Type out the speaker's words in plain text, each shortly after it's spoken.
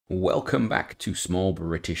Welcome back to Small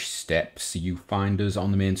British Steps. You find us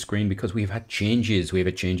on the main screen because we've had changes.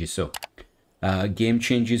 So, game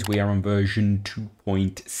changes. We are on version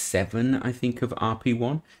 2.7, I think, of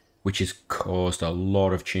RP1, which has caused a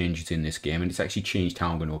lot of changes in this game, and it's actually changed how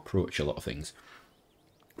I'm going to approach a lot of things.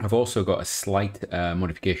 I've also got a slight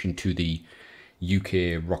modification to the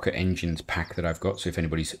UK rocket engines pack that I've got. So if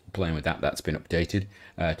anybody's playing with that, that's been updated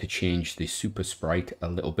to change the super sprite a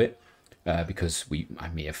little bit. Because I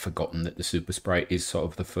may have forgotten that the super sprite is sort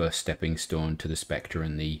of the first stepping stone to the Spectre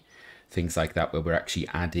and the things like that, where we're actually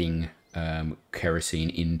adding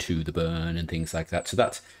kerosene into the burn and things like that. So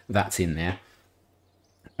that's in there.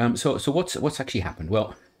 So what's actually happened?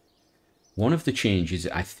 Well, one of the changes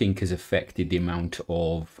I think has affected the amount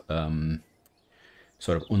of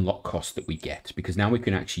sort of unlock cost that we get, because now we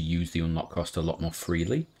can actually use the unlock cost a lot more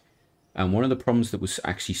freely. And one of the problems that was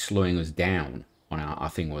actually slowing us down on our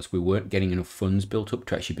thing was we weren't getting enough funds built up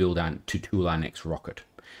to actually build to tool our next rocket.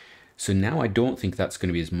 So now I don't think that's going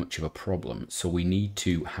to be as much of a problem. So we need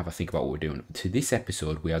to have a think about what we're doing. To this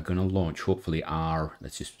episode, we are going to launch, hopefully,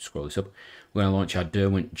 let's just scroll this up. We're going to launch our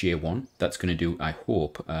Derwent J1. That's going to do, I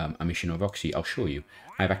hope, a mission of, actually, I'll show you.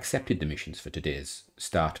 I've accepted the missions for today's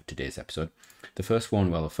start of today's episode. The first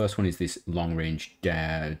one is this long-range,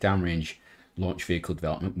 downrange launch vehicle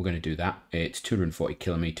development. We're going to do that. It's 240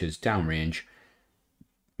 kilometers downrange.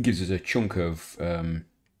 Gives us a chunk of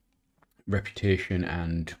reputation,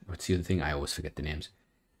 and what's the other thing? I always forget the names.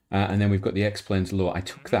 And then we've got the X-Planes low. I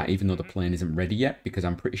took that even though the plane isn't ready yet, because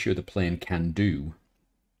I'm pretty sure the plane can do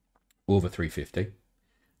over 350,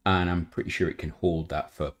 and I'm pretty sure it can hold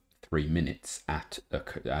that for 3 minutes at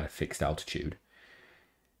a fixed altitude.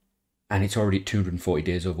 And it's already at 240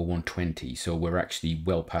 days over 120, so we're actually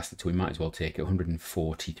well past it, so we might as well take it.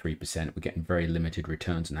 143%. We're getting very limited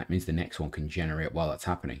returns, and that means the next one can generate while that's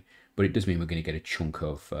happening. But it does mean we're going to get a chunk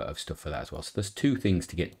of stuff for that as well. So there's two things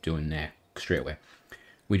to get doing there straight away.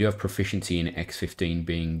 We do have proficiency in X-15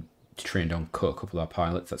 being trained on a couple of our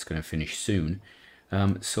pilots. That's going to finish soon.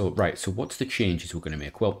 So what's the changes we're going to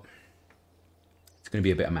make? Well, it's going to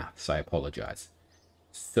be a bit of maths. I apologise.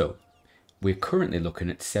 So we're currently looking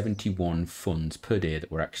at 71 funds per day that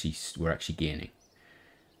we're actually gaining,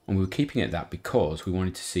 and we were keeping it at that because we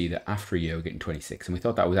wanted to see that after a year we're getting 26, and we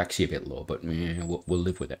thought that was actually a bit low, but we'll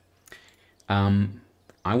live with it. I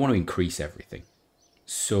want to increase everything,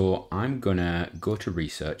 so I'm gonna go to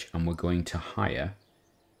research, and we're going to hire.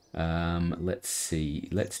 Let's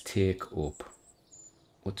take up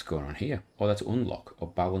what's going on here. Oh, that's unlock or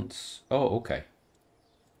balance. Oh, okay.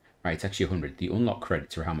 Right, it's actually 100. The unlock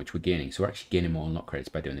credits are how much we're gaining. So we're actually gaining more unlock credits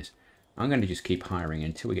by doing this. I'm going to just keep hiring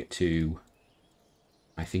until we get to,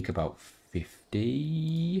 I think, about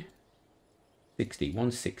 50, 60,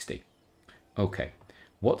 160. Okay,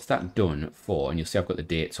 what's that done for? And you'll see I've got the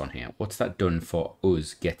dates on here. What's that done for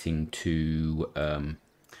us getting to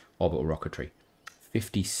orbital rocketry?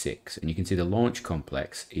 56. And you can see the launch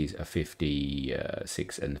complex is a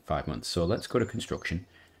 56 and 5 months. So let's go to construction.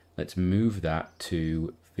 Let's move that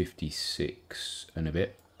to 56 and a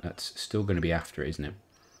bit. That's still going to be after it, isn't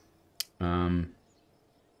it?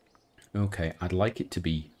 Okay, I'd like it to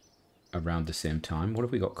be around the same time. What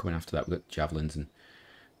have we got coming after that? We've got javelins and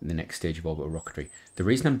the next stage of orbital rocketry. The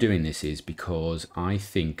reason I'm doing this is because I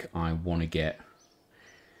think I want to get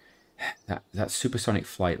that supersonic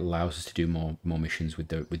flight allows us to do more missions with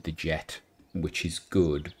the jet, which is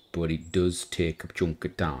good, but it does take a chunk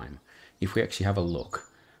of time. If we actually have a look,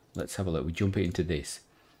 let's have a look. We jump into this.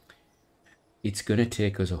 It's going to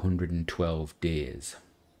take us 112 days.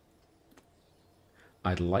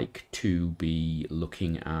 I'd like to be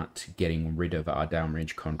looking at getting rid of our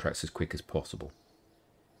downrange contracts as quick as possible.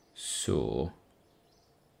 So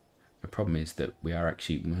the problem is that we are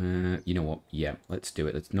actually, you know what? Yeah, let's do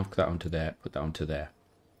it. Let's knock that onto there, put that onto there.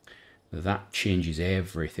 That changes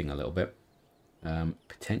everything a little bit.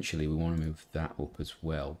 Potentially we want to move that up as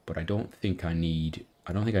well, but I don't think I need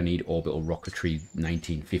orbital rocketry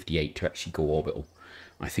 1958 to actually go orbital.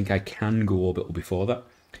 I think I can go orbital before that.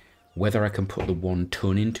 Whether I can put the 1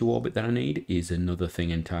 ton into orbit that I need is another thing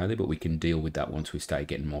entirely, but we can deal with that once we start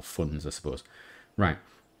getting more funds, I suppose. Right.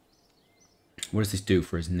 What does this do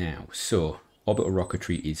for us now? So, orbital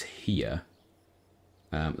rocketry is here.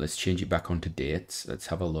 Let's change it back onto dates. Let's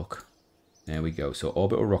have a look. There we go. So,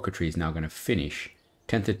 orbital rocketry is now going to finish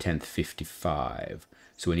 10th of 10th, 55.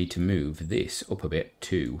 So we need to move this up a bit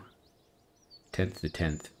to 10th to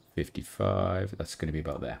 10th, 55. That's going to be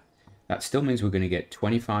about there. That still means we're going to get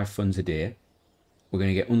 25 funds a day. We're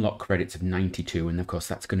going to get unlock credits of 92. And of course,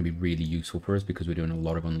 that's going to be really useful for us because we're doing a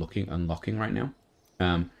lot of unlocking right now.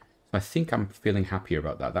 So I think I'm feeling happier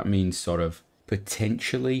about that. That means sort of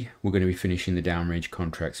Potentially, we're going to be finishing the downrange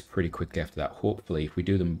contracts pretty quickly after that. Hopefully, if we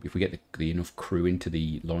do them, if we get the enough crew into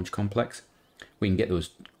the launch complex, we can get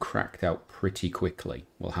those cracked out pretty quickly.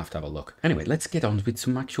 We'll have to have a look. Anyway, let's get on with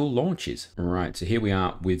some actual launches. Right, so here we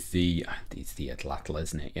are with it's the Atlatl,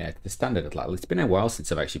 isn't it? Yeah, the standard Atlatl. It's been a while since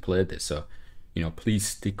I've actually played this, so you know, please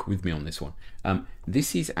stick with me on this one.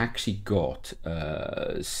 This has actually got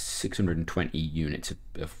 620 units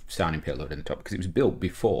of sounding payload in the top because it was built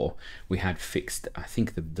before we had fixed. I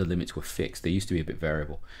think the limits were fixed. They used to be a bit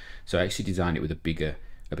variable, so I actually designed it with a bigger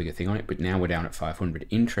thing on it. But now we're down at 500.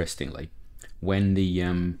 Interestingly, when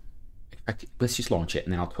the let's just launch it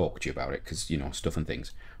and then I'll talk to you about it because you know stuff and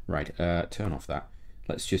things. Right, turn off that.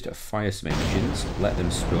 Let's just fire some engines, let them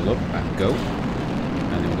spool up and go.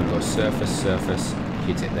 And then we're going to go surface,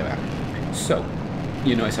 hit it, there we are. So,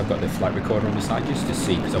 you notice I've got the flight recorder on the side just to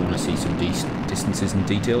see, because I want to see some distances and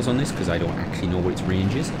details on this, because I don't actually know what its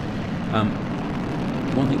range is.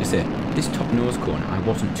 One thing to say, this top nose cone I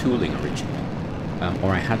wasn't tooling originally,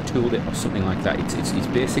 or I had tooled it or something like that. It's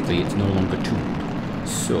basically, it's no longer tooled.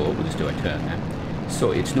 So, we'll just do a turn now.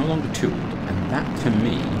 So, it's no longer tooled, and that to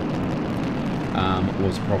me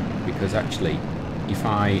was a problem, because actually, if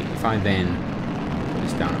I then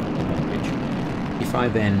this down at 1 pitch. If I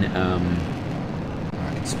then,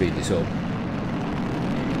 I can speed this up.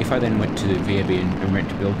 If I then went to the VAB and went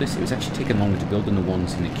to build this, it was actually taking longer to build than the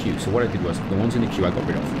ones in the queue. So what I did was, the ones in the queue I got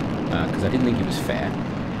rid of, because I didn't think it was fair.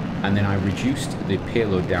 And then I reduced the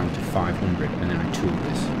payload down to 500, and then I tooled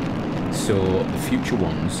this. So the future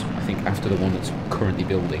ones, I think after the one that's currently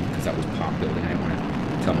building, because that was part building, I didn't want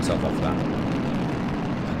to tell myself off that.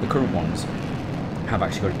 The current ones have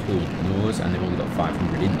actually got a tooled nose and they've only got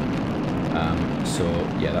 500 in them. So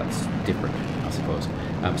yeah, that's different, I suppose.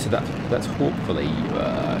 So that's hopefully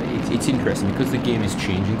it's interesting because the game is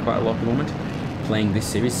changing quite a lot at the moment. Playing this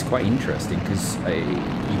series is quite interesting because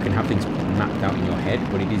you can have things mapped out in your head,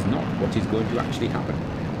 but it is not what is going to actually happen.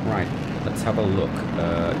 Right, let's have a look.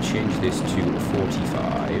 Change this to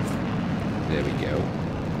 45. There we go.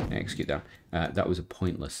 Execute that. That was a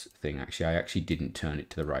pointless thing, actually. I actually didn't turn it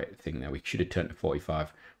to the right thing there. We should have turned it to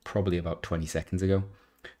 45 probably about 20 seconds ago.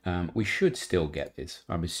 We should still get this.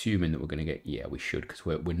 I'm assuming that we're going to get... Yeah, we should, because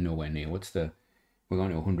we're nowhere near. We're going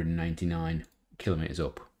to 199 kilometers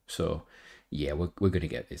up. So, yeah, we're going to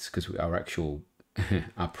get this, because our actual...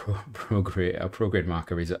 our prograde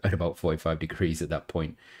marker is at about 45 degrees at that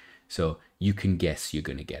point. So, you can guess you're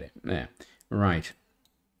going to get it. There. Right.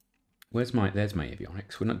 There's my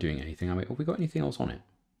avionics. We're not doing anything. Have we got anything else on it?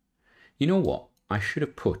 You know what? I should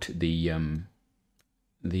have put the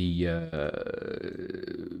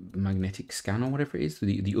magnetic scan or whatever it is,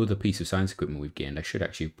 the other piece of science equipment we've gained. I should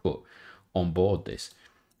actually put on board this,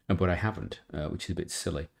 but I haven't, which is a bit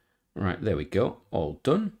silly. Right, there we go. All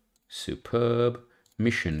done. Superb.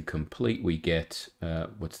 Mission complete. We get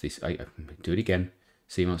what's this? I do it again.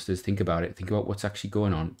 Sea monsters. Think about it. Think about what's actually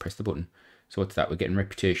going on. Press the button. So what's that? We're getting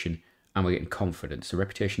reputation. And we're getting confidence. So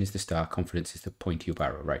reputation is the star, confidence is the pointy up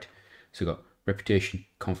arrow, right? So we've got reputation,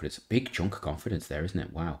 confidence. Big chunk of confidence there, isn't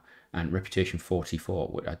it? Wow. And reputation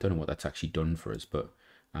 44. I don't know what that's actually done for us, but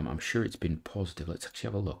I'm sure it's been positive. Let's actually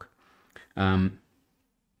have a look. I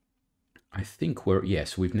think so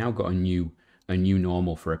we've now got a new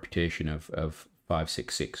normal for reputation of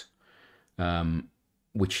 566.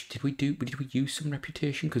 Which did we use some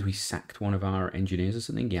reputation because we sacked one of our engineers or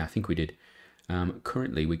something? Yeah, I think we did.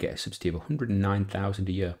 Currently, we get a subsidy of 109,000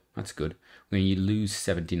 a year. That's good. You lose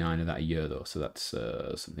 79 of that a year, though, so that's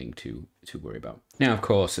something to worry about. Now, of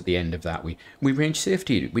course, at the end of that, we range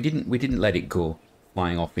safety. We didn't let it go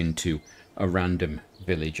flying off into a random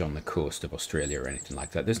village on the coast of Australia or anything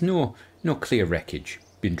like that. There's no clear wreckage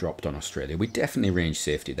been dropped on Australia. We definitely range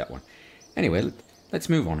safety that one. Anyway, let's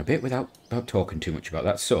move on a bit without talking too much about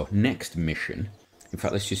that. So, next mission. In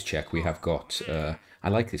fact, let's just check. We have got... I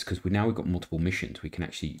like this because we've got multiple missions. We can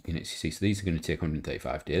actually see. So these are going to take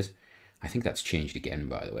 135 days. I think that's changed again,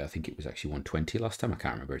 by the way. I think it was actually 120 last time. I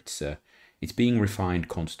can't remember. It's being refined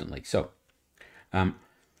constantly. So, the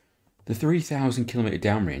 3,000 kilometer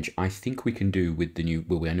downrange, I think we can do with the new.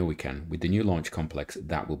 Well, I know we can with the new launch complex.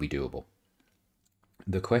 That will be doable.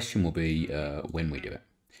 The question will be when we do it,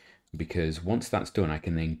 because once that's done, I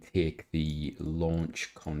can then take the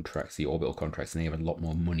launch contracts, the orbital contracts, and they have a lot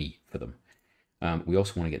more money for them. We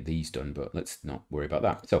also want to get these done, but let's not worry about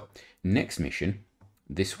that. So, next mission,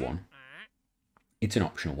 this one, it's an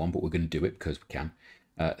optional one, but we're going to do it because we can.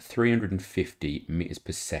 350 meters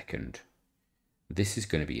per second. This is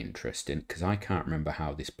going to be interesting because I can't remember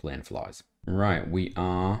how this plane flies. Right, we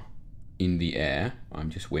are in the air. I'm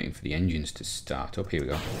just waiting for the engines to start up. Here we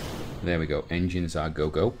go. There we go. Engines are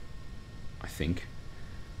go-go. I think.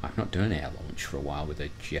 I've not done an air launch for a while with a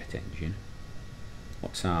jet engine.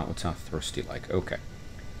 What's our thrusty like? Okay,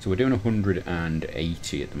 so we're doing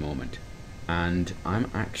 180 at the moment, and I'm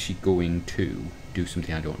actually going to do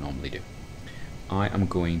something I don't normally do. I am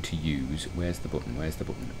going to use, where's the button? Where's the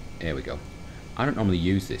button? There we go. I don't normally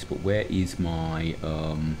use this, but where is my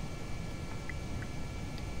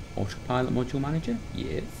autopilot module manager?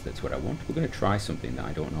 Yes, that's what I want. We're going to try something that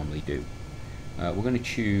I don't normally do. We're going to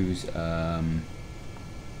choose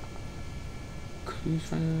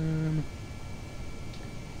cruise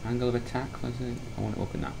angle of attack. I want to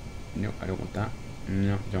open that. No, I don't want that.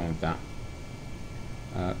 No, I don't want that.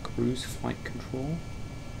 Cruise flight control.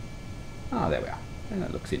 Ah, there we are.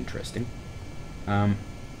 That looks interesting. I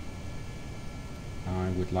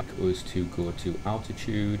would like us to go to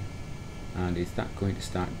altitude, and is that going to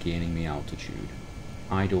start gaining me altitude?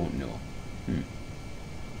 I don't know.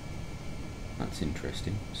 That's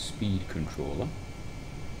interesting. Speed controller.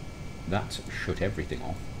 That's shut everything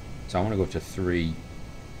off. So I want to go to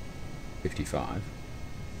 355.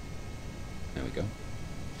 There we go.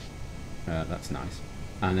 That's nice.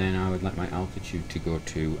 And then I would like my altitude to go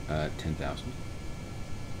to 10,000.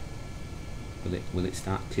 Will it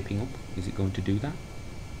start tipping up? Is it going to do that?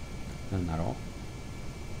 Turn that off.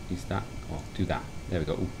 Is that? Oh, do that. There we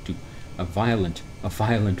go. Ooh, do a violent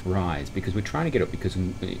rise, because we're trying to get up, because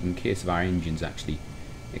in case of our engines actually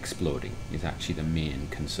exploding is actually the main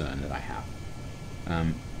concern that I have.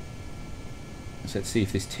 So let's see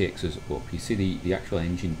if this takes us up. You see the actual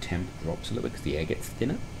engine temp drops a little bit because the air gets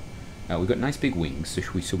thinner. We've got nice big wings, so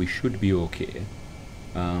we should be okay.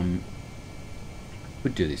 Could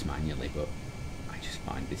do this manually, but I just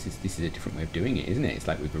find this is a different way of doing it, isn't it? It's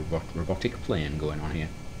like we've a robotic plane going on here.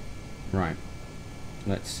 Right.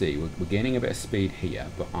 Let's see. We're gaining a bit of speed here,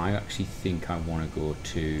 but I actually think I want to go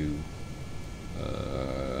to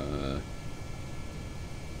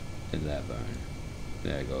 11.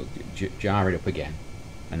 There we go. Jar it up again,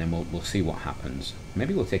 and then we'll see what happens.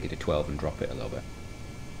 Maybe we'll take it to 12 and drop it a little bit.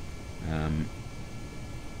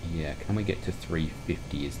 Yeah, can we get to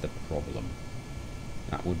 350 is the problem.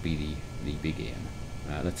 That would be the big aim.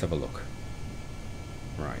 Let's have a look.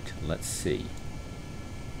 Right, let's see.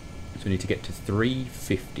 So we need to get to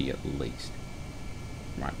 350 at least.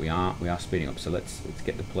 Right, we are speeding up, so let's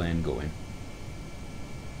get the plane going.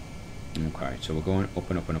 Okay, so we're going up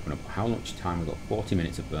and up and up and up. How much time? We've got 40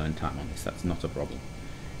 minutes of burn time on this. That's not a problem.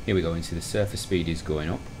 Here we go. And see the surface speed is going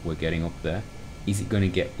up. We're getting up there. Is it going to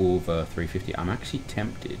get over 350? I'm actually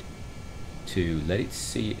tempted to let it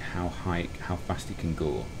see how fast it can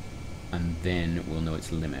go, and then we'll know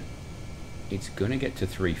its limit. It's going to get to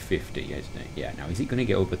 350, isn't it? Yeah. Now, is it going to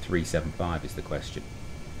get over 375 is the question.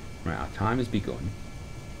 Right, our time has begun.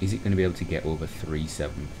 Is it going to be able to get over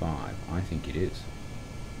 375? I think it is.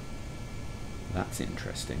 That's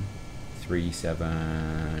interesting.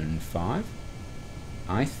 375.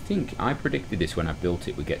 I think I predicted this when I built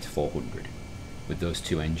it would get to 400 with those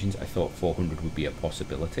two engines. I thought 400 would be a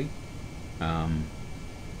possibility.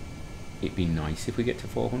 It'd be nice if we get to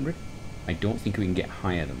 400. I don't think we can get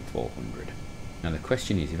higher than 400. Now the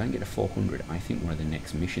question is, if I can get to 400, I think one of the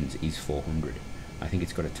next missions is 400. I think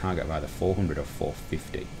it's got a target of either 400 or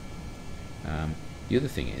 450. The other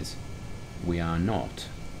thing is, we are not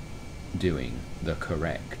doing the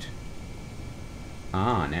correct...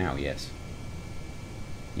 now, yes.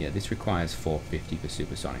 Yeah, this requires 450 for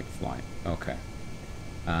supersonic flight. Okay.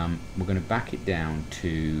 We're going to back it down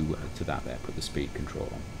to that there, put the speed control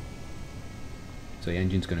on. So the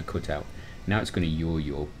engine's going to cut out. Now it's going to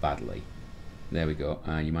yo-yo badly. There we go.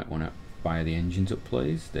 You might want to fire the engines up,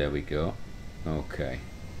 please. There we go. Okay.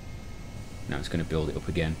 Now it's going to build it up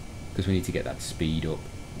again, because we need to get that speed up,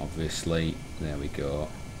 obviously. There we go.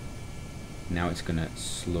 Now it's going to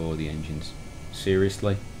slow the engines.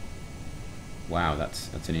 Seriously? Wow,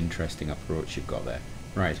 that's an interesting approach you've got there.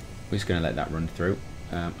 Right, we're just going to let that run through.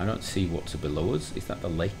 I don't see what's below us. Is that the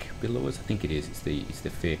lake below us? I think it is. It's the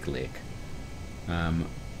fake lake.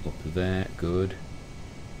 Up there, good.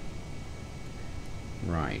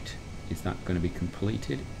 Right, is that going to be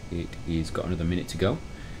completed? It is. Got another minute to go.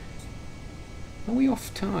 Are we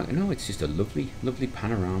off target? No, it's just a lovely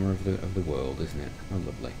panorama of the world, isn't it? Oh,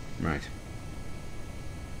 lovely. Right.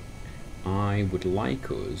 I would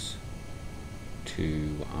like us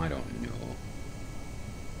to, I don't know,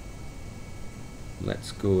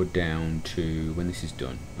 let's go down to, when this is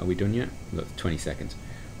done, are we done yet? We've got 20 seconds.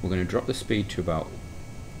 We're going to drop the speed to about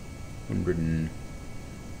 100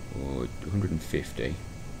 or 150,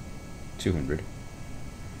 200,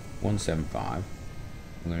 175.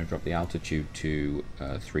 We're going to drop the altitude to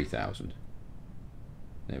 3000.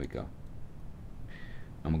 There we go.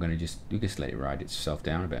 And we're going to just let it ride itself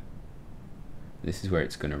down a bit. This is where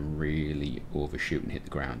it's going to really overshoot and hit the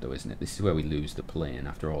ground though, isn't it? This is where we lose the plane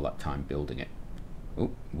after all that time building it.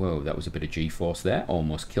 Oh, whoa, that was a bit of G-force there.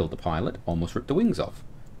 Almost killed the pilot. Almost ripped the wings off.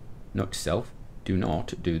 Note to self, do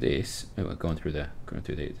not do this. Oh, we're going through the.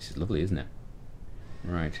 This is lovely, isn't it?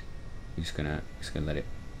 Right. We're just gonna let it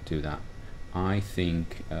do that. I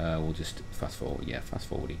think we'll just fast forward. Yeah, fast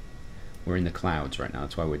forwarding. We're in the clouds right now.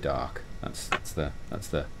 That's why we're dark. That's the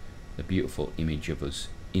beautiful image of us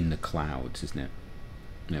in the clouds, isn't it?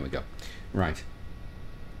 There we go. Right.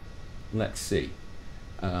 Let's see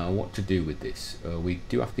what to do with this. We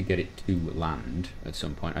do have to get it to land at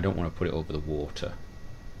some point. I don't want to put it over the water.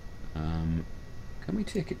 Can we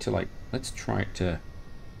take it to, like, let's try it to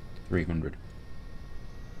 300.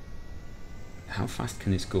 How fast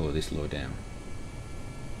can this go this low down?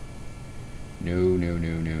 No.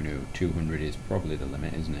 200 is probably the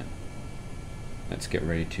limit, isn't it? Let's get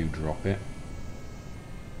ready to drop it.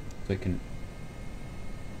 So it can...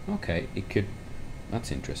 Okay, it could...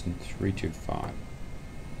 That's interesting. 325.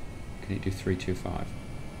 Can it do 325?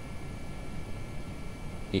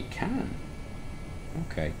 It can.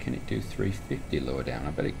 Okay, can it do 350 lower down?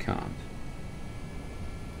 I bet it can't.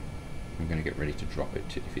 I'm going to get ready to drop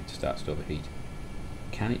it if it starts to overheat.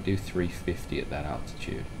 Can it do 350 at that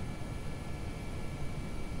altitude?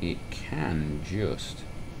 It can just...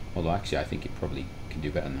 Although actually I think it probably can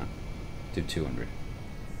do better than that. Do 200.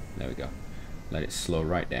 There we go. Let it slow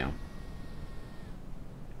right down.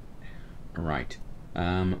 Right.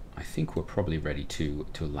 I think we're probably ready to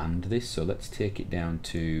land this, so let's take it down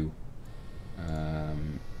to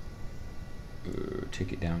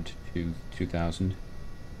 2000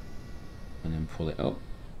 and then pull it up.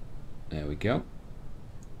 There we go.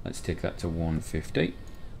 Let's take that to 150,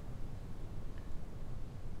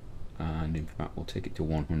 and in fact we'll take it to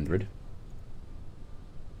 100.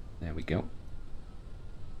 There we go.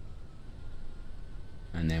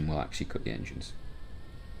 And then we'll actually cut the engines.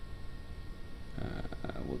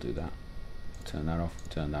 We'll do that. Turn that off,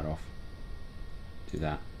 turn that off. Do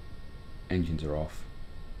that. Engines are off.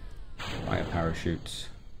 Fire parachutes.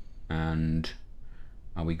 And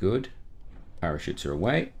are we good? Parachutes are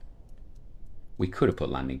away. We could have put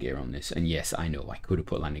landing gear on this, and yes, I know I could have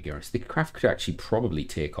put landing gear on. So the craft could actually probably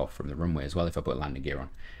take off from the runway as well if I put landing gear on.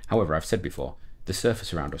 However, I've said before, the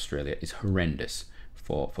surface around Australia is horrendous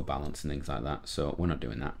for balance and things like that, so we're not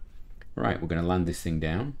doing that. Right, we're going to land this thing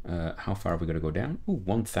down. How far have we got to go down? Oh,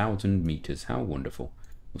 1,000 meters. How wonderful.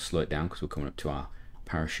 We'll slow it down because we're coming up to our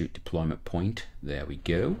parachute deployment point. There we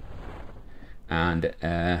go. And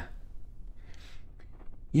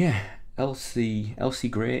yeah, Elsie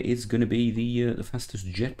Gray is going to be the fastest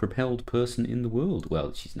jet-propelled person in the world.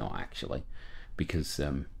 Well, she's not actually, because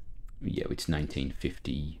yeah, it's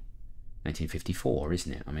 1954,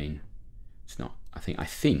 isn't it? I mean, it's not. I think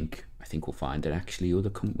we'll find that actually other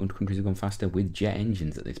countries have gone faster with jet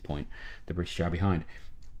engines at this point. The British are behind.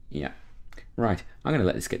 Yeah. Right. I'm going to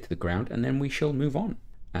let this get to the ground, and then we shall move on.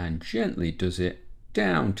 And gently does it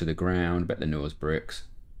down to the ground. Bet the nose breaks.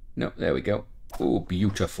 No, there we go. Oh,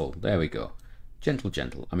 beautiful. There we go.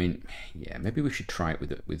 Gentle. I mean, yeah, maybe we should try it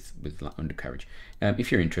with undercarriage.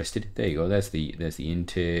 If you're interested, there you go. There's the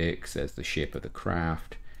intakes. There's the shape of the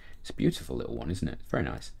craft. It's a beautiful little one, isn't it? Very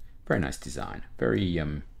nice. Very nice design. Very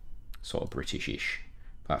sort of British-ish.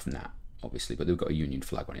 Apart from that, obviously, but they've got a Union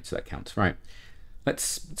flag on it, so that counts. Right.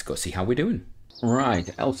 Let's go see how we're doing. Right,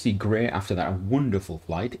 Elsie Gray, after that wonderful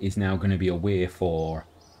flight, is now going to be away for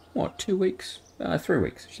what, 2 weeks? 3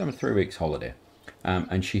 weeks. She's having a 3 weeks holiday.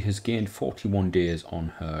 And she has gained 41 days on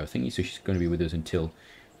her thingy, so she's going to be with us until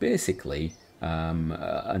basically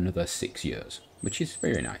another 6 years, which is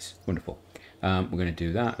very nice. Wonderful. We're going to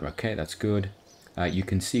do that. Okay, that's good. You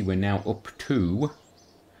can see we're now up to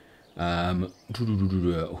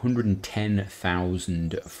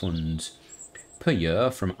 110,000 funds per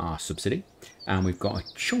year from our subsidy. And we've got a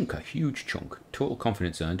chunk, a huge chunk. Total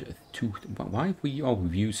confidence earned. Why have we... Oh,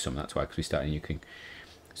 we've used some, that's why, because we started in UK.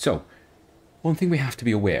 So, one thing we have to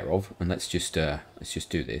be aware of, and let's just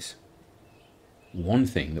do this. One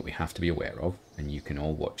thing that we have to be aware of, and you can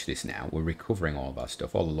all watch this now, we're recovering all of our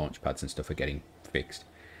stuff. All the launch pads and stuff are getting fixed.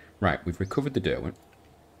 Right, we've recovered the Derwent.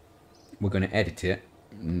 We're going to edit it,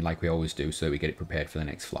 like we always do, so we get it prepared for the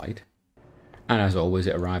next flight. And as always,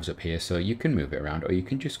 it arrives up here, so you can move it around, or you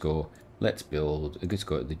can just go, let's build, let's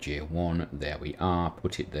go to the J1, there we are,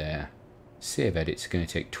 put it there. Save edits. It's going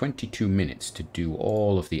to take 22 minutes to do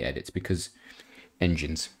all of the edits, because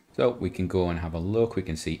engines. So we can go and have a look, we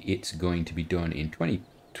can see it's going to be done in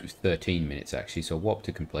 13 minutes actually, so warp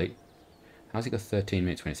to complete. How's it got 13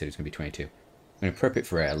 minutes when it said it's going to be 22? I'm going to prep it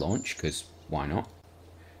for air launch, because why not?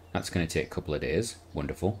 That's going to take a couple of days.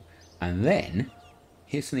 Wonderful. And then,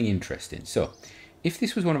 here's something interesting. So, if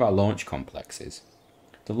this was one of our launch complexes,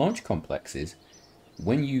 the launch complexes,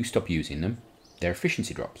 when you stop using them, their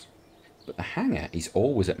efficiency drops. But the hangar is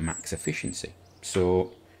always at max efficiency.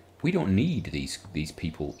 So, we don't need these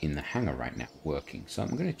people in the hangar right now working. So,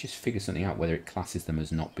 I'm going to just figure something out, whether it classes them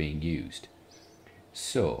as not being used.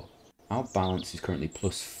 So, our balance is currently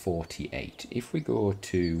plus 48. If we go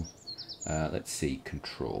to, let's see,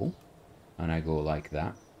 control, and I go like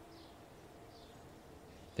that.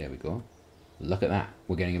 There we go. Look at that.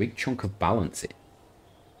 We're getting a big chunk of balance in.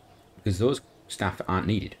 Because those staff aren't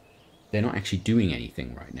needed. They're not actually doing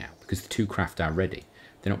anything right now. Because the 2 craft are ready.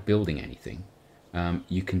 They're not building anything.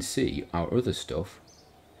 You can see our other stuff.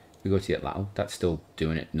 If we go to the atlatl, that's still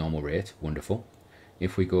doing it normal rate. Wonderful.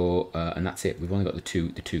 If we go, and that's it. We've only got the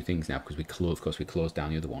two things now because we closed down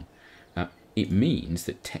the other one. It means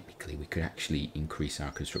that technically we could actually increase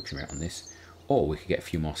our construction rate on this, or we could get a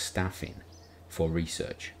few more staff in for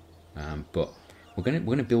research. But we're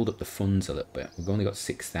gonna build up the funds a little bit. We've only got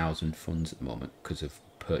 6,000 funds at the moment because of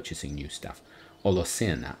purchasing new staff. Although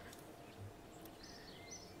saying that,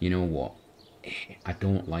 you know what? I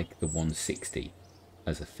don't like the 160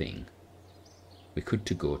 as a thing. We could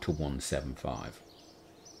go to 175.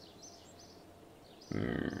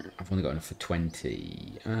 I've only got enough for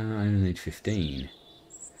 20. I only need 15.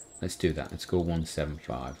 Let's do that. Let's go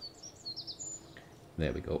 175.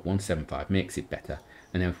 There we go. 175 makes it better.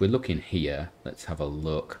 And then if we're looking here, let's have a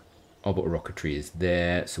look. Orbital rocketry is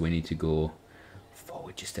there, so we need to go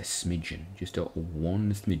forward just a smidgen. Just a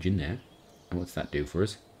one smidgen there. And what's that do for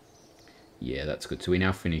us? Yeah, that's good. So we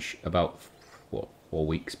now finish about, what, 4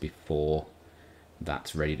 weeks before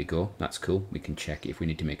that's ready to go. That's cool. We can check if we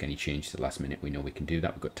need to make any changes at the last minute. We know we can do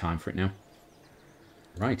that. We've got time for it now.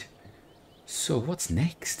 Right. So what's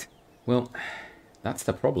next? Well, that's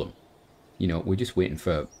the problem. You know, we're just waiting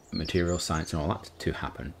for material science and all that to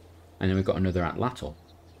happen. And then we've got another atlatl.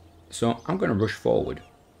 So I'm going to rush forward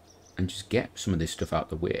and just get some of this stuff out of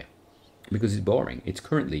the way. Because it's boring. It's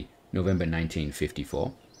currently November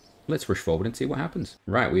 1954. Let's rush forward and see what happens.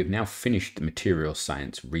 Right, we have now finished the material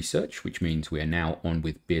science research, which means we are now on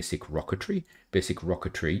with basic rocketry. Basic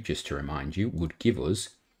rocketry, just to remind you, would give us,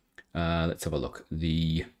 let's have a look,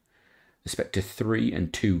 the Spectre 3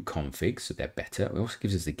 and 2 configs, so they're better. It also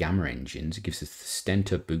gives us the gamma engines. It gives us the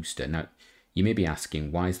Stentor booster. Now, you may be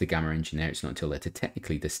asking, why is the gamma engine there? It's not until later.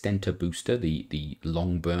 Technically, the Stentor booster, the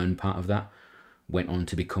long burn part of that, went on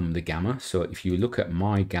to become the gamma. So if you look at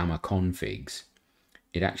my gamma configs,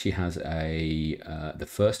 it actually has a, the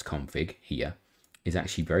first config here is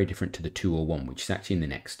actually very different to the 201, which is actually in the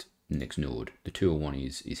next node. The 201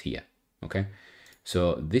 is here, okay?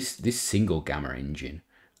 So this single gamma engine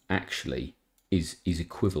actually is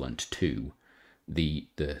equivalent to the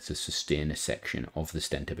sustainer section of the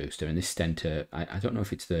Stentor booster. And this Stentor, I don't know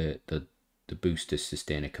if it's the booster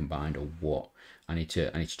sustainer combined or what. I need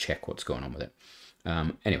to check what's going on with it.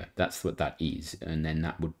 Anyway, that's what that is, and then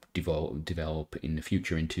that would develop in the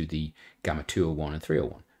future into the Gamma 201 and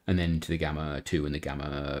 301, and then into the Gamma 2 and the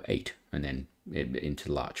Gamma 8, and then into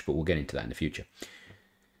the large, but we'll get into that in the future.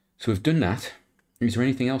 So we've done that. Is there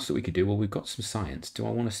anything else that we could do? Well, we've got some science. Do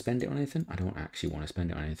I want to spend it on anything? I don't actually want to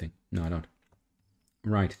spend it on anything. No, I don't.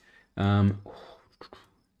 Right.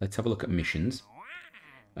 Let's have a look at missions.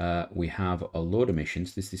 We have a load of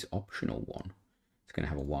missions. This is optional one. It's going to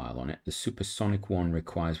have a while on it. The supersonic one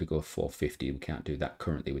requires we go 450. We can't do that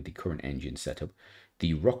currently with the current engine setup.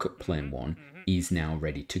 The rocket plane one is now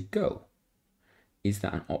ready to go. Is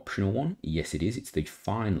that an optional one? Yes, it is. It's the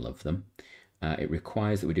final of them. It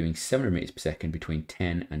requires that we're doing 700 meters per second between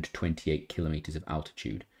 10 and 28 kilometers of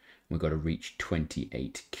altitude. We've got to reach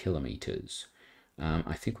 28 kilometers.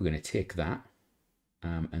 I think we're going to take that.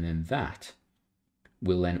 And then that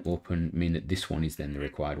will then mean that this one is then the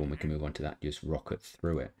required one. We can move on to that, just rocket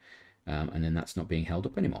through it. And then that's not being held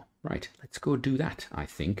up anymore. Right, let's go do that, I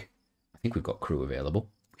think. I think we've got crew available.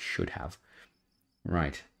 We should have.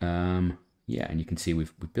 Right, yeah, and you can see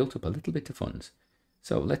we've built up a little bit of funds.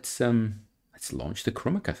 So let's launch the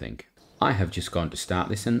Crummock, I think. I have just gone to start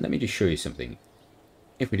this, and let me just show you something.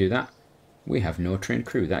 If we do that, we have no trained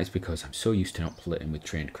crew. That is because I'm so used to not plotting with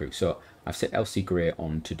trained crew. So I've set LC Grey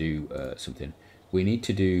on to do something. We need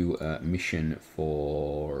to do a mission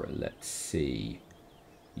for, let's see,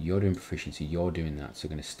 you're doing proficiency, you're doing that, so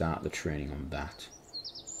we're going to start the training on that.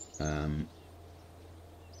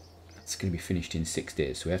 That's going to be finished in 6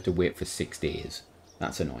 days, so we have to wait for 6 days.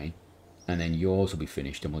 That's annoying. And then yours will be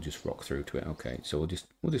finished and we'll just rock through to it. Okay, so we'll just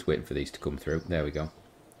wait for these to come through. There we go.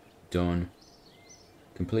 Done.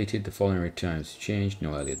 Completed. The following times changed.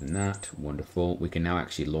 No earlier than that. Wonderful. We can now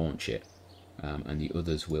actually launch it. And the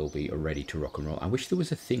others will be ready to rock and roll. I wish there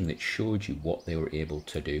was a thing that showed you what they were able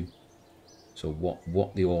to do. So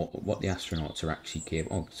what the astronauts are actually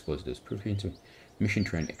capable. Oh, I suppose it does. Mission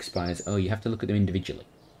train expires. Oh, you have to look at them individually.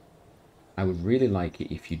 I would really like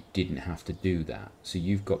it if you didn't have to do that. So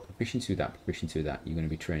you've got proficiency with that, proficiency with that. You're going to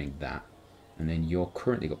be training that. And then you're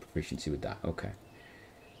currently got proficiency with that. Okay.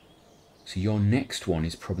 So your next one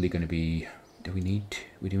is probably going to be... Do we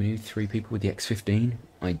need 3 people with the X-15?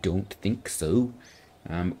 I don't think so.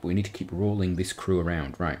 We need to keep rolling this crew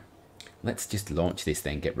around. Right. Let's just launch this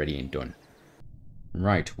then, get ready and done.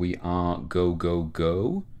 Right, we are go, go,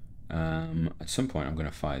 go. At some point I'm going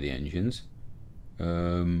to fire the engines.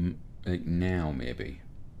 Like now maybe.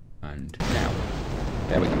 And now.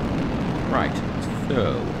 There we go. Right,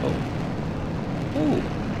 so... Oh,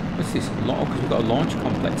 what's this? Because we've got a launch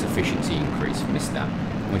complex efficiency increase. Missed that.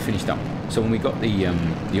 And we finished up. So when we got the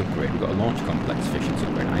upgrade, we got a launch complex efficiency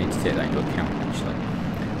upgrade. I need to take that into account actually.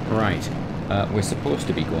 Right, we're supposed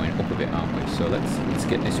to be going up a bit, aren't we? So let's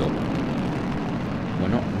get this up. We're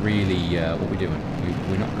not really what we're doing.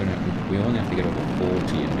 We're not gonna. We only have to get over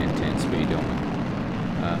 40 and maintain speed, don't we?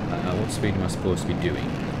 What speed am I supposed to be doing?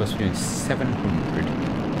 I'm supposed to be doing 700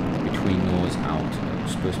 between those out. I'm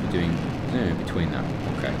supposed to be doing between that.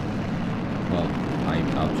 Okay. Well,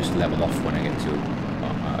 I'll just level off when I get to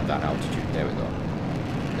that altitude. There we go.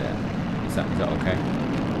 There. Is that okay?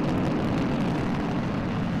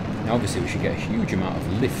 Now, obviously, we should get a huge amount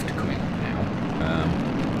of lift coming up now.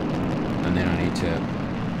 And then I need to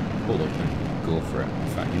pull up and go for it. In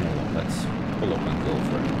fact, you know what? Let's pull up and go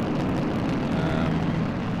for it.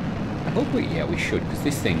 I hope we should, because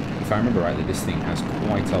this thing, if I remember rightly, this thing has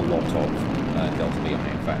quite a lot of delta V on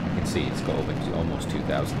it. In fact, I can see it's got over almost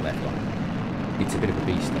 2,000 left on it. It's a bit of a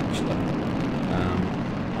beast, actually.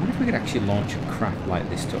 I wonder if we could actually launch a craft like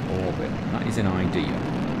this to orbit. That is an idea.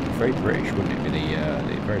 Very British, wouldn't it be?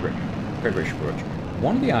 The very British approach.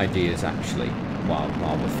 One of the ideas, actually, while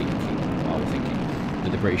we're thinking,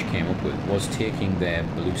 that the British came up with was taking their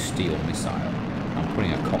blue steel missile and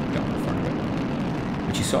putting a cockpit on the front of it,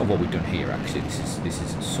 which is sort of what we've done here. Actually, this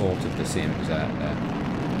is sort of the same. It was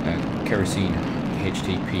a kerosene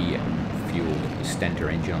HTP fueled Stentor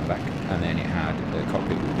engine on the back, and then it had the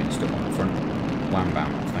cockpit would have been stuck on the front. Wham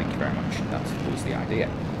bam! Thank you very much. That was the idea.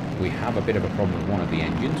 We have a bit of a problem with one of the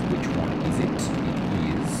engines. Which one is it? It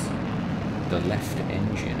is the left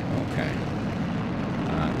engine. Okay.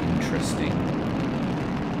 Interesting.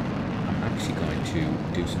 I'm actually going to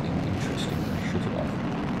do something interesting. I'm going to shut it off.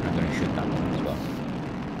 I'm going to shut that one as well.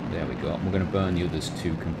 There we go. We're going to burn the others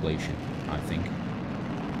to completion, I think.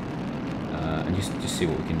 And just see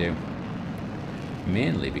what we can do.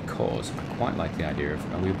 Mainly because I quite like the idea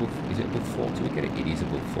of... Are we above... Is it above 40 we get it? It is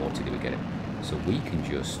above 40 that we get it. So we can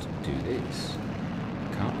just do this.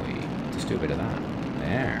 Can't we? Just do a bit of that.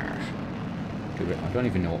 There. I don't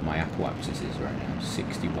even know what my apoapsis is right now.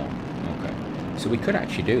 61. Okay. So we could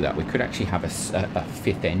actually do that. We could actually have a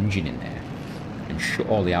fifth engine in there and shut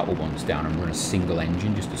all the outer ones down and run a single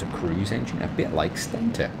engine just as a cruise engine. A bit like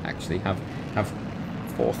Stentor, actually. Have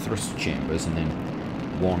 4 thrust chambers and then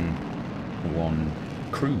one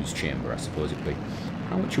cruise chamber, I suppose it'd be.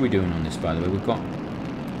 How much are we doing on this, by the way? We've got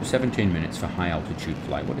 17 minutes for high altitude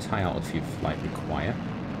flight. What does high altitude flight require?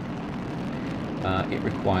 It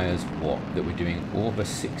requires what? That we're doing over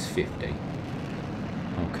 650.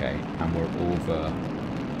 Okay, and we're over...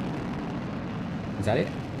 Is that it?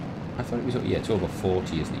 I thought it was... Yeah, it's over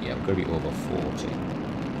 40, isn't it? Yeah, we're going to be over 40.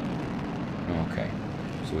 Okay,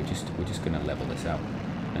 so we're just going to level this out.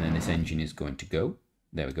 And then this engine is going to go.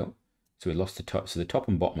 There we go. So we lost the top. So the top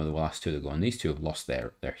and bottom of the last two that go on. These two have lost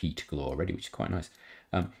their heat glow already, which is quite nice.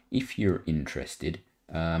 If you're interested,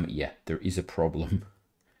 yeah, there is a problem.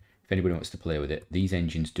 If anybody wants to play with it, these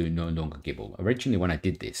engines do no longer gimbal. Originally, when I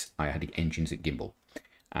did this, I had engines that gimbal.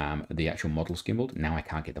 The actual models gimbaled. Now I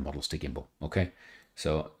can't get the models to gimbal. Okay,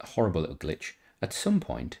 so horrible little glitch. At some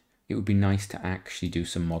point, it would be nice to actually do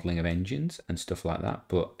some modeling of engines and stuff like that.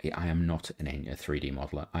 But I am not a 3D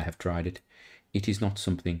modeler. I have tried it. It is not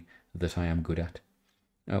something that I am good at.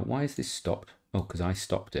 Why is this stopped? Oh, because I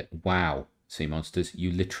stopped it. Wow. Sea monsters,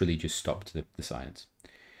 you literally just stopped the science.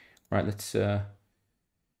 Right,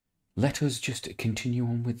 let us just continue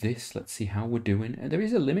on with this. Let's see how we're doing. There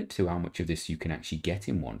is a limit to how much of this you can actually get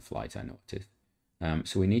in one flight, I noticed.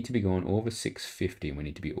 So we need to be going over 650 and we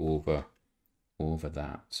need to be over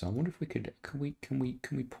that. So I wonder if we could, can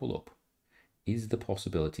we pull up? Is the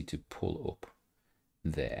possibility to pull up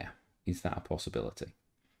there? Is that a possibility?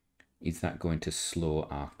 Is that going to slow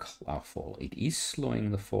our fall? It is slowing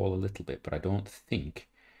the fall a little bit, but I don't think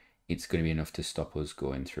it's going to be enough to stop us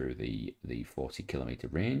going through the 40-kilometer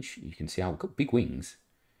range. You can see I've got big wings,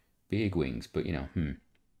 but you know,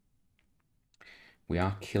 we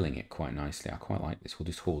are killing it quite nicely. I quite like this. We'll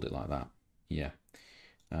just hold it like that. Yeah,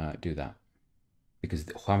 do that, because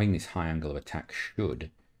having this high angle of attack should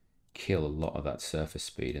kill a lot of that surface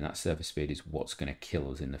speed, and that surface speed is what's going to kill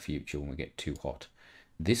us in the future when we get too hot.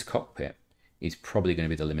 This cockpit is probably going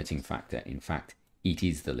to be the limiting factor. In fact, it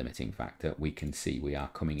is the limiting factor. We can see we are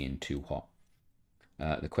coming in too hot.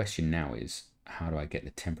 The question now is, how do I get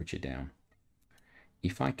the temperature down?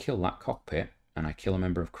 If I kill that cockpit and I kill a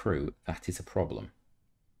member of crew, that is a problem.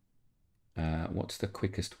 What's the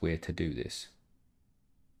quickest way to do this?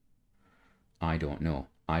 I don't know.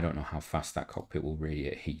 I don't know how fast that cockpit will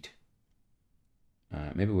radiate heat.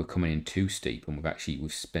 Maybe we're coming in too steep and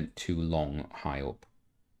we've spent too long high up.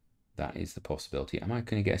 That is the possibility. Am I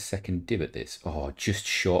going to get a second dib at this? Oh, just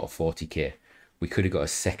short of 40k. We could have got a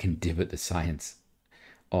second dib at the science.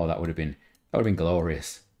 Oh, that would have been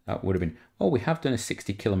glorious. That would have been. Oh, we have done a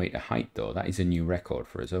 60-kilometer height though. That is a new record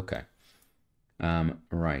for us. Okay.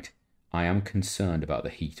 Right. I am concerned about the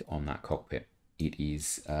heat on that cockpit. It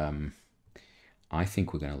is. I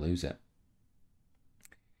think we're going to lose it.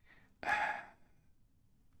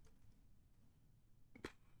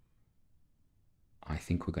 I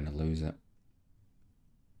think we're going to lose it.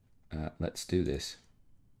 Let's do this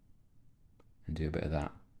and do a bit of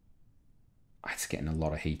that. It's getting a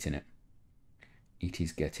lot of heat in it. It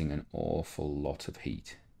is getting an awful lot of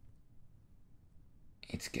heat.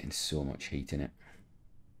 It's getting so much heat in it.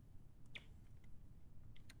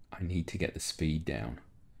 I need to get the speed down,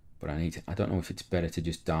 but I don't know if it's better to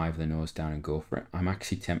just dive the nose down and go for it. I'm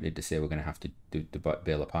actually tempted to say we're going to have to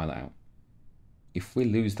bail the pilot out. If we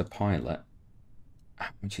lose the pilot, how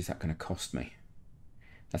much is that going to cost me?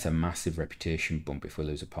 That's a massive reputation bump if we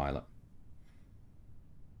lose a pilot.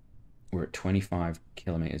 We're at 25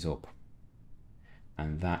 kilometers up,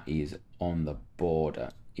 and that is on the border.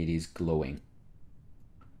 It is glowing.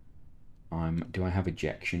 Do I have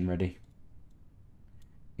ejection ready?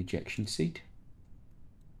 Ejection seat?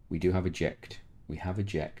 We do have eject. We have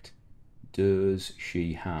eject. Does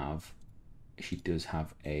she have... She does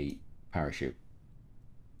have a parachute.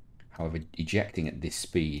 However, ejecting at this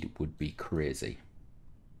speed would be crazy.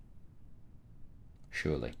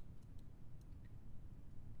 Surely.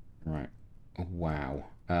 Right. Wow.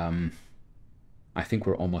 I think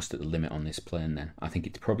we're almost at the limit on this plane then. I think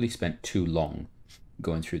it's probably spent too long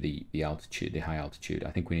going through the altitude, the high altitude.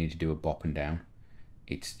 I think we need to do a bop and down.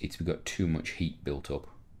 We've got too much heat built up,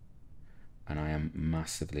 and I am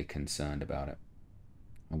massively concerned about it.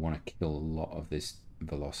 I want to kill a lot of this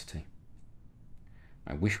velocity.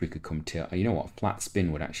 I wish we could come to... You know what? Flat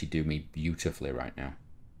spin would actually do me beautifully right now.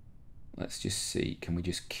 Let's just see. Can we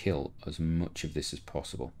just kill as much of this as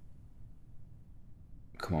possible?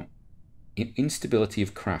 Come on. Instability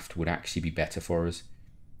of craft would actually be better for us.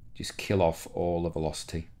 Just kill off all the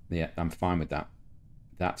velocity. Yeah, I'm fine with that.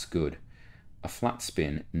 That's good. A flat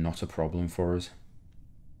spin, not a problem for us.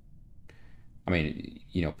 I mean,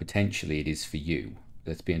 you know, potentially it is for you.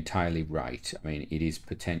 Let's be entirely right. I mean, it is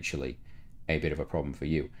potentially a bit of a problem for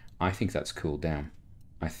you. I think that's cooled down.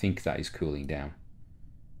 I think that is cooling down.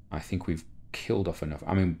 I think we've killed off enough.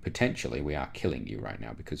 I mean, potentially we are killing you right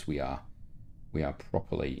now because we are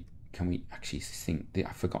properly... Can we actually think...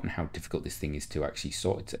 I've forgotten how difficult this thing is to actually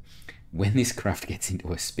sort it. When this craft gets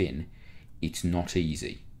into a spin, it's not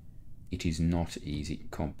easy. It is not easy.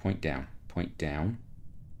 Come on, point down. Point down.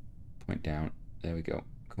 Point down. There we go.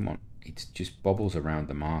 Come on. It just bobbles around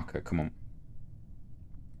the marker. Come on.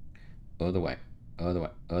 Other way. Other way.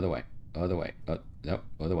 Other way. Other way. No,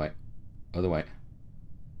 other way. Other way.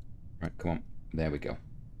 Right, come on. There we go.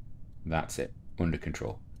 That's it. Under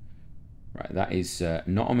control. Right, that is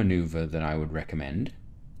not a maneuver that I would recommend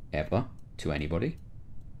ever to anybody.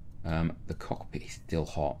 The cockpit is still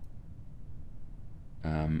hot.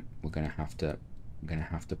 We're gonna have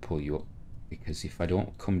to pull you up, because if I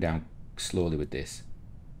don't come down slowly with this,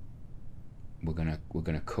 we're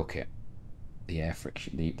gonna cook it. The air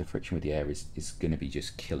friction, the friction with the air is gonna be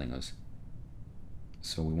just killing us.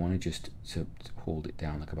 So we want to just to hold it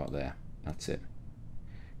down like about there. That's it.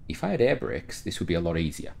 If I had air brakes, this would be a lot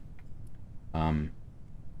easier. In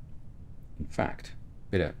fact,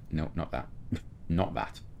 no, not that, not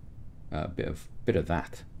that. Bit of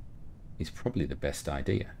that is probably the best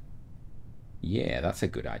idea. Yeah, that's a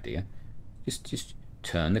good idea. Just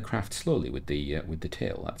turn the craft slowly with the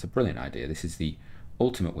tail. That's a brilliant idea. This is the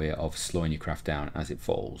ultimate way of slowing your craft down as it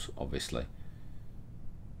falls, obviously.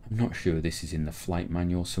 I'm not sure this is in the flight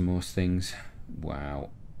manuals for most things. Wow.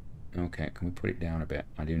 Okay, can we put it down a bit?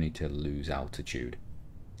 I do need to lose altitude.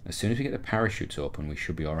 As soon as we get the parachutes open, we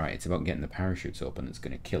should be alright. It's about getting the parachutes open that's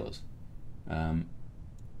going to kill us.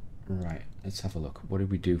 Right, let's have a look. What did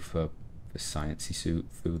we do for sciencey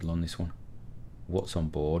food on this one? What's on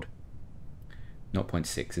board?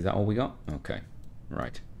 0.6, is that all we got? Okay,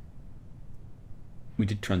 right. We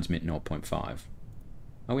did transmit 0.5.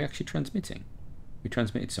 Are we actually transmitting? We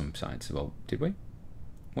transmitted some science, well, did we?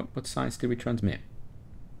 What science did we transmit?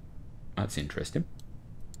 That's interesting.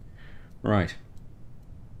 Right.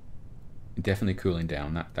 Definitely cooling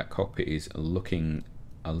down. That cockpit is looking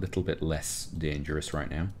a little bit less dangerous right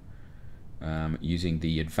now. Using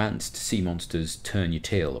the advanced sea monsters turn your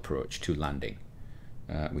tail approach to landing.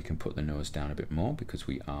 We can put the nose down a bit more because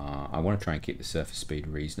I want to try and keep the surface speed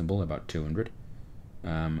reasonable, about 200.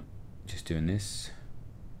 Just doing this.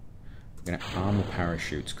 I'm going to arm the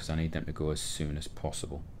parachutes because I need them to go as soon as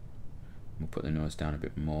possible. We'll put the nose down a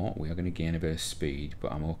bit more. We are going to gain a bit of speed,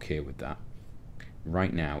 but I'm okay with that.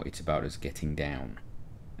 Right now, it's about us getting down.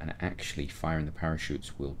 And actually, firing the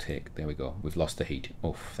parachutes will take... There we go. We've lost the heat.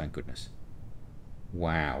 Oh, thank goodness.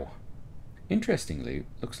 Wow. Interestingly,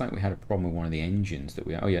 looks like we had a problem with one of the engines that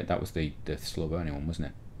we... Oh, yeah, that was the slow burning one, wasn't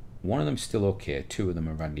it? One of them's still okay. Two of them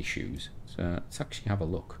have had issues. So let's actually have a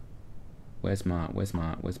look. Where's my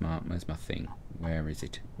thing? Where is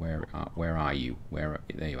it? Where are you?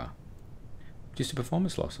 There you are. Just a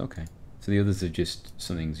performance loss, okay. So the others are just,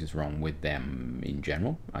 something's just wrong with them in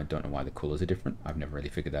general. I don't know why the colours are different. I've never really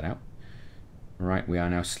figured that out. Right, we are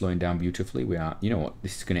now slowing down beautifully. We are, you know what,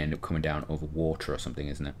 this is going to end up coming down over water or something,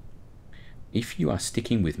 isn't it? If you are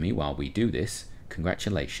sticking with me while we do this,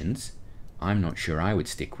 congratulations. I'm not sure I would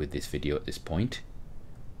stick with this video at this point.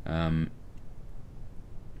 Here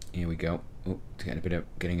we go. Oh, to get a bit of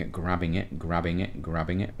grabbing it. We're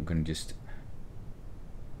going to just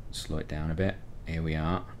slow it down a bit. Here we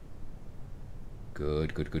are.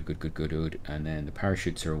 Good. And then the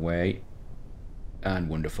parachutes are away. And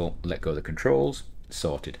wonderful. Let go of the controls.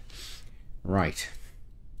 Sorted. Right.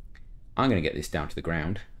 I'm going to get this down to the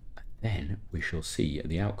ground. Then we shall see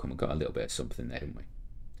the outcome. We've got a little bit of something there, haven't we?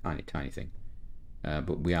 Tiny thing.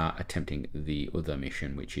 But we are attempting the other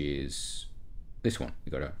mission, which is this one.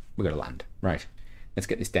 We got to land. Right. Let's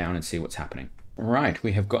get this down and see what's happening. Right.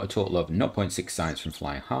 We have got a total of 0.6 science from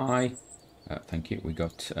flying high. Thank you. We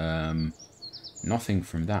got nothing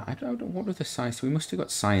from that. I don't know what other science. We must have got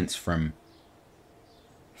science from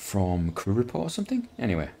crew report or something.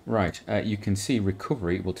 Anyway, right. You can see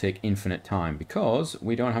recovery will take infinite time because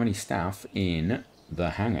we don't have any staff in the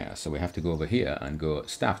hangar. So we have to go over here and go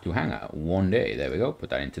staff to hangar 1 day. There we go. Put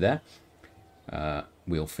that into there.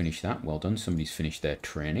 We'll finish that. Well done. Somebody's finished their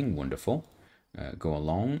training. Wonderful. Go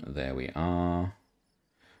along. There we are.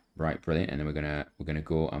 Right, brilliant. And then we're gonna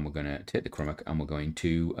go and we're gonna take the chromac and we're going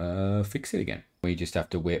to fix it again. We just have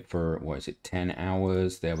to wait for, what is it, 10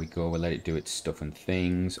 hours. There we go. We'll let it do its stuff and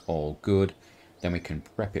things. All good. Then we can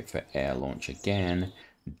prep it for air launch again.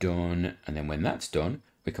 Done. And then when that's done,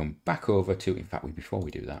 we come back over to, in fact, before we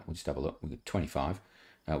do that, we'll just have a look. We've got 25.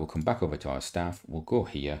 We'll come back over to our staff. We'll go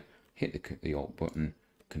here, hit the Alt button,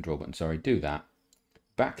 control button, sorry, do that.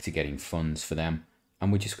 Back to getting funds for them.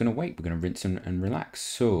 And we're just going to wait. We're going to rinse and relax.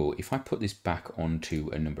 So if I put this back onto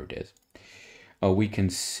a number of days, we can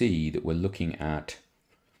see that we're looking at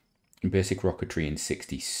basic rocketry in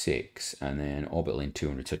 66 and then orbital in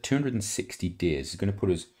 200. So 260 days is going to put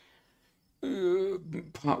us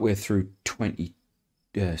partway through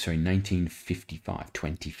 1955.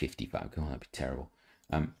 2055. Oh, that'd be terrible.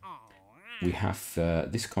 We have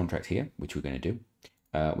this contract here, which we're going to do.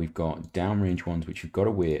 We've got downrange ones, which we've got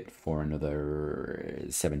to wait for another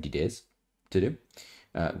 70 days to do.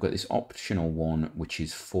 We've got this optional one, which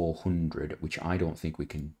is 400, which I don't think we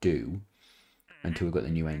can do until we've got the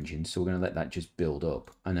new engine. So we're going to let that just build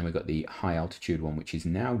up. And then we've got the high altitude one, which is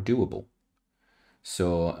now doable.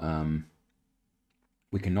 So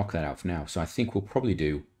we can knock that out for now. So I think we'll probably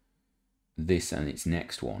do this and its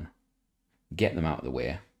next one. Get them out of the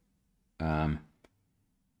way. And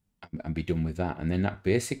be done with that. And then that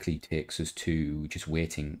basically takes us to just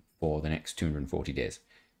waiting for the next 240 days.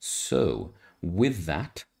 So with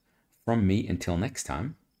that, from me until next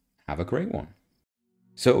time, have a great one.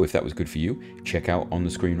 So if that was good for you, check out on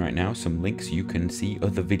the screen right now some links. You can see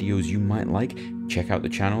other videos you might like. Check out the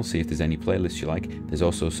channel, see if there's any playlists you like. There's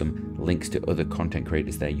also some links to other content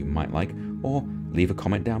creators there you might like. Or leave a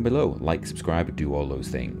comment down below. Like, subscribe, do all those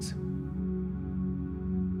things.